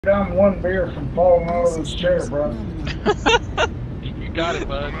I'm one beer from falling out of this chair, bro. You got it,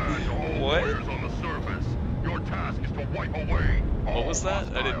 bud. What? What was that?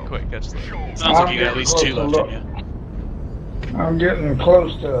 I didn't quite catch that. Sounds like you got at least 2 left in you. I'm getting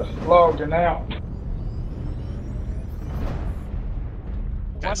close to logging out.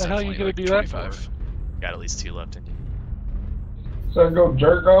 Why the hell are you gonna do that for? Got at least 2 left in you. So I go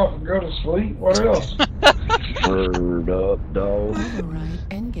jerk off and go to sleep? What else? Bird up, dog. Override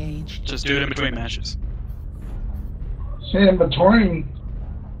engaged. Just do it in between matches. See, in between.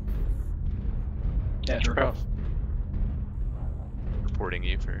 Yeah, jerk off. Reporting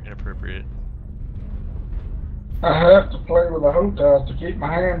you for inappropriate. I have to play with a Kodiaks to keep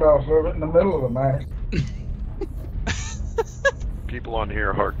my hand off of it in the middle of the match. People on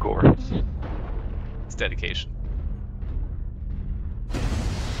here are hardcore. It's dedication.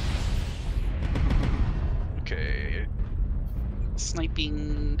 Okay.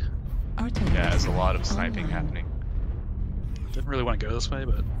 Sniping. Yeah, there's a lot of sniping happening. Didn't really want to go this way,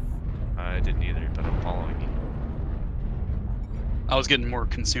 but I didn't either, but I'm following you. I was getting more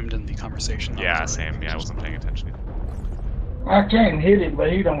consumed in the conversation. Yeah, same. Yeah, I wasn't paying attention. I can't hit him,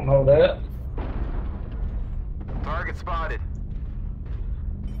 but he don't know that. Target spotted.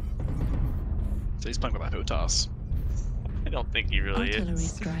 So he's playing with that Hotas. I don't think he really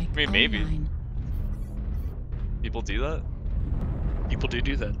is. I mean, maybe. People do that? People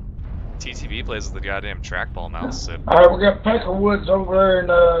do that. TTV plays with the goddamn trackball mouse. So. Alright, we got Peckerwoods over there in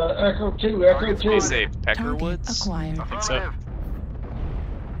Echo 2. Echo 2. They say Peckerwoods? Acquired. I think so.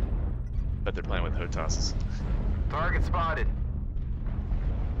 But they're playing with Hotas. Target spotted.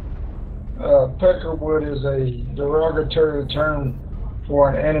 Peckerwood is a derogatory term for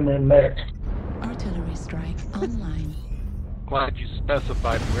an enemy mech. Artillery strike online. Glad you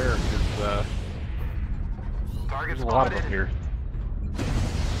specified where, because Target there's a lot of spotted. them here.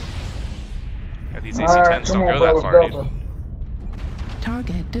 Yeah, these AC-10s don't go that far, dude.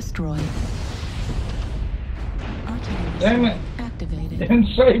 Target destroyed. Artillery Damn it. activated. Didn't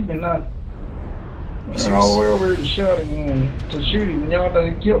save me none. Went all the way over here to shoot him, and y'all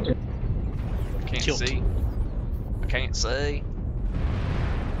done killed him. I can't Killed. see. I can't see.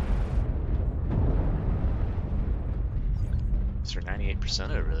 Is there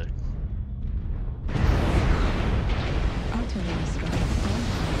 98% over there? Artillery strike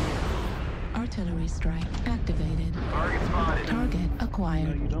online. Artillery strike activated. Target spotted. Target No,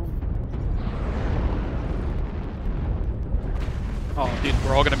 acquired. you don't. Oh, dude,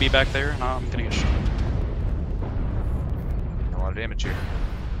 we're all gonna be back there, and I'm gonna get shot. A lot of damage here.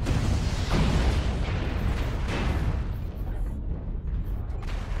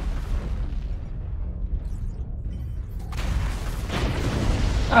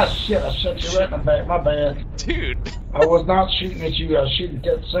 Ah, shit, I shot you right in the back. My bad. Dude! I was not shooting at you. I was shooting at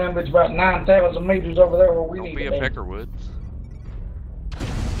that sandwich about 9,000 meters over there where we Don't need be to a be. Peckerwood.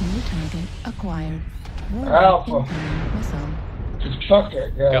 New target acquired. Alpha. Incoming missile. Just fuck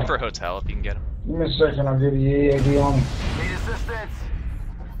that guy. Go for a hotel if you can get him. Give me a second, I'll give you EAD on him. Need assistance.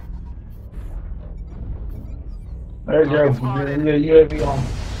 There you go. UAV on him.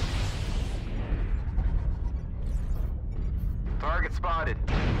 Target spotted.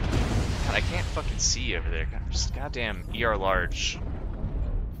 God, I can't fucking see over there. God, just goddamn ER large.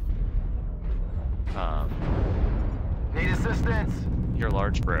 Need assistance. ER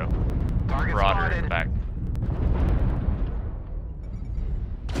large, bro. Target Broader in the spotted. back.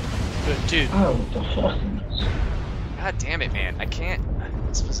 But dude, Oh, what the fuck? God damn it, man. I can't.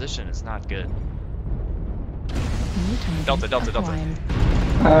 This position is not good. New target Delta, Delta, Delta.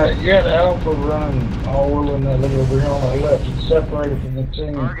 acquired. You got Alpha running all willing that little over here on the left. It's separated from the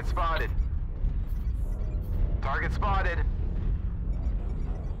team. Target spotted. Target spotted.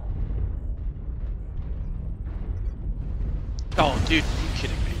 oh, dude, are you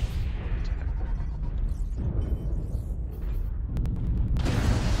kidding me?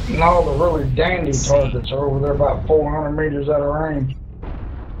 And all the really dandy targets are over there about 400 meters out of range.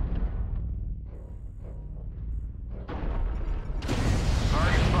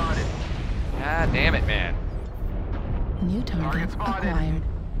 Target spotted. God damn it, man. New target Target spotted. acquired.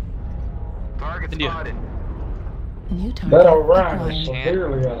 Target India. spotted. New target That Orion acquired. is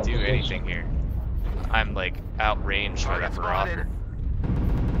severely out Can't of do position. anything here. I'm like outranged by that Target spotted. Marauder.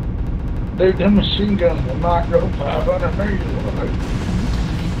 Dude, them machine guns will not go 500 meters. New target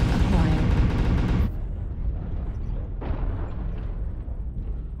acquired.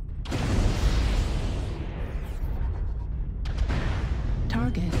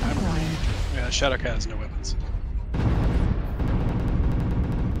 Target acquired. Yeah, Shadowcat has no weapons.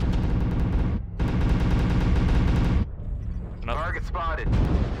 Target spotted.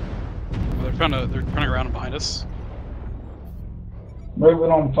 They're turning around behind us. Moving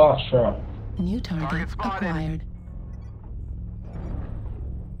on Foxtrot. New target spotted. acquired.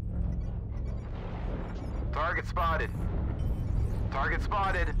 Target spotted. Target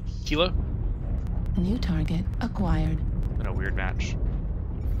spotted. Kilo. New target acquired. Been a weird match.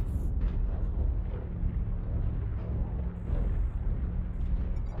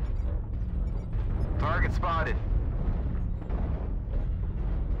 Target spotted.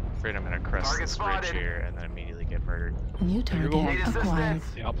 Afraid I'm gonna crest Target this bridge spotted. here and then immediately get murdered. New You're target going Need acquired.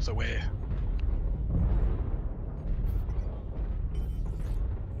 assistance. the opposite way.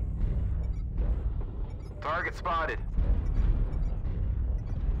 Target spotted.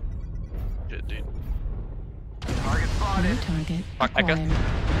 Shit, dude. Target New spotted. target Fuck, I got- acquired.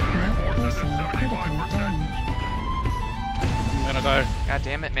 Left torso critical damage. I'm gonna die. God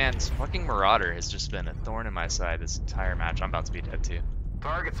damn it, man. This fucking Marauder has just been a thorn in my side this entire match. I'm about to be dead too.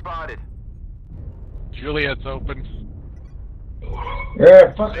 Target spotted. Juliet's open.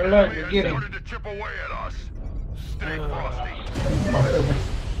 Yeah, fucking luck to get him. to chip away at us. Stay frosty.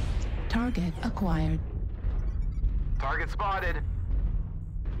 Target acquired. Target spotted.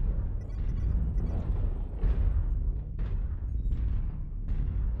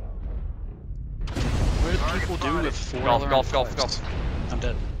 What do Target people do spotted. with 4 Golf, LRM golf, golf, flags? I'm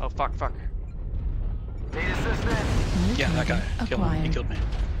dead. Oh, fuck, fuck. Need assistance. New Yeah, that guy. target Killed me. He acquired. killed me.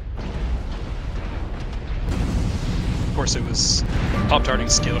 Of course, it was pop darting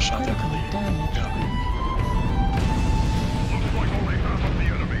skill shot that Critical really damage. got me.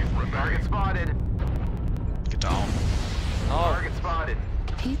 Target spotted. Get down. Oh, Target spotted.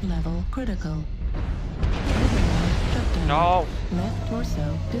 Heat level critical. Override shutdown. no! Left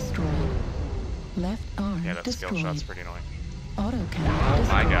torso destroyed. Left arm Yeah, that skill destroyed. shot's pretty annoying. Auto cannon Oh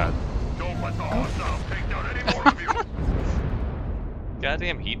my destroyed. god. Don't let the hostiles take down any more of you.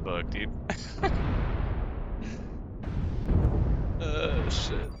 Goddamn heat bug, dude.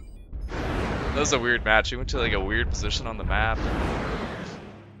 Shit. That was a weird match. He went to like a weird position on the map.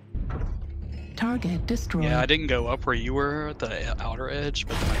 Target destroyed. Yeah, I didn't go up where you were at the outer edge,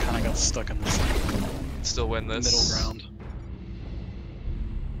 but then I kind of got stuck in this Still win this. middle ground.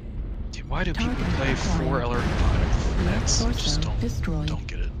 Dude, why do people Target play 4 acquired. LR5 Left decks? I just torso destroyed. don't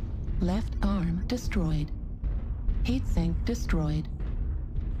get it. Left arm destroyed. Heatsink destroyed.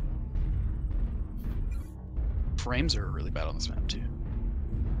 Frames are really bad on this map too.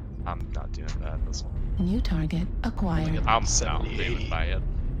 I'm not doing that this one. New target acquired. Like I'm 70, not leaving 80. by it.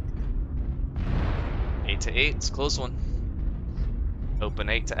 8 to 8, it's a close one. Open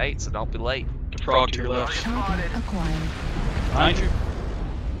 8 to 8, so don't be late. Frog to your left. Target acquired. Behind you.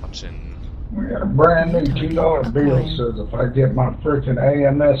 Watching. We got a brand new $2 bill says if I get my freaking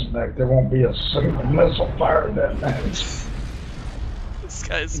AMS back, there won't be a single missile fired that match. This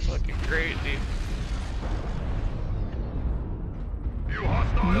guy's fucking great, dude. You New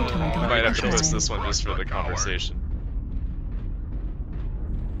hostile. I target might have to post acquired. this one just for the conversation.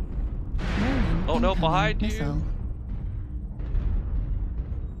 Warning, Oh, no, incoming behind you. missile.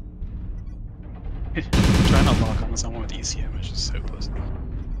 Trying to lock on someone with ECM is just hopeless.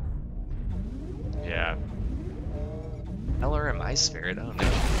 Yeah. LRM Ice Spirit, oh no.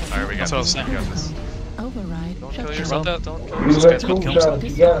 Alright, we got That's what I was this. saying. We got this. Override Don't kill shutdown. yourself. that? Don't kill Use yourself. that cool shot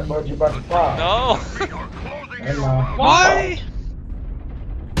if you got it, bud. You about to fly. No! Hang on. Why?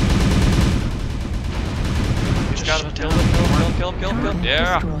 Just got him. Kill him, kill him, kill him, kill him. Target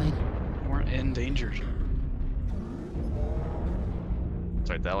Yeah! destroyed. We weren't in danger.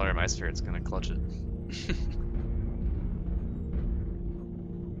 Sorry, the LRM Ice Spirit's gonna clutch it.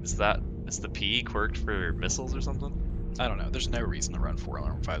 Is the P quirked for missiles or something? I don't know. There's no reason to run 4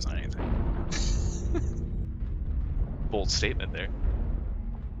 alarm 5s on anything. Bold statement there.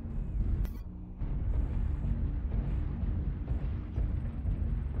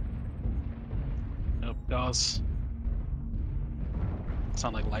 Nope, Gauss.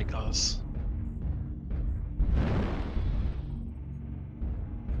 Sound like light Gauss.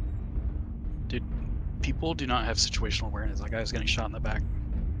 Dude, people do not have situational awareness. That guy's getting shot in the back.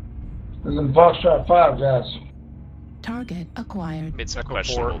 This is Foxtrot 5, guys. Target acquired. Made some Echo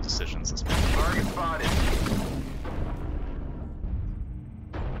questionable 4. decisions this match. Target spotted.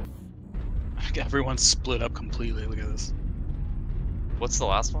 Everyone's split up completely. Look at this. What's the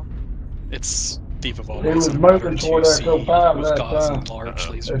last one? It's Thief of All It was Ways, moving toward C Echo 5 with that Gauss time. and large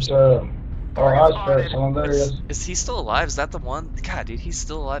Uh-oh. lasers. It's our ice press on there. Is he still alive? Is that the one? God, dude, he's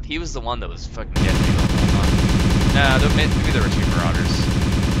still alive. He was the one that was fucking getting me the whole time. Nah, maybe there were 2 Marauders.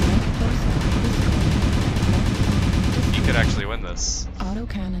 Left torso destroyed. He could actually win this.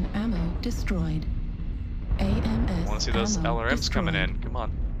 Autocannon ammo destroyed. AMS I want to see those ammo LRMs coming destroyed. in. Come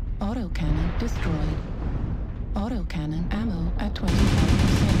on. Autocannon destroyed. Autocannon ammo at 25%.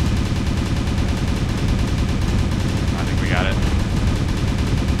 I think we got it.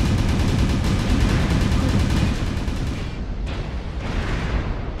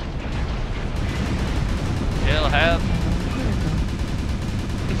 He'll have.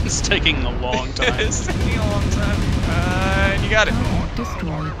 It's taking a long time. It's taking a long time. And you got it. Target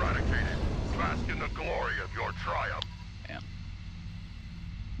destroyed. Eradicated. Bask in the glory of your triumph. Man.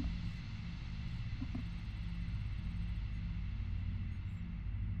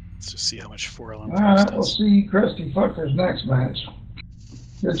 Let's just see how much 4LM Alright, we'll does. see you crusty fuckers next match.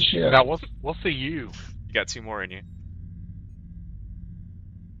 Good shit. Now we'll see you. You got 2 more in you.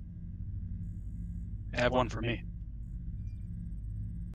 I have one for me.